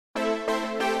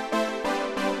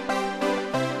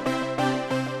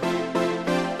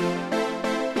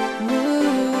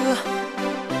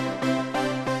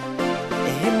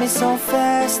so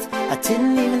fast. I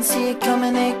didn't even see it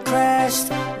coming, it crashed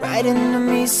right into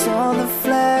me, saw the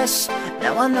flash.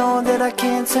 Now I know that I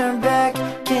can't turn back,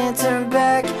 can't turn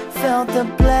back. Felt the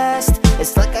blast,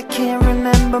 it's like I can't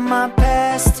remember my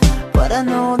past, but I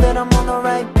know that I'm on the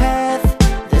right path.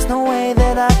 There's no way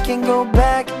that I can go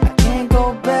back, I can't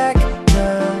go back.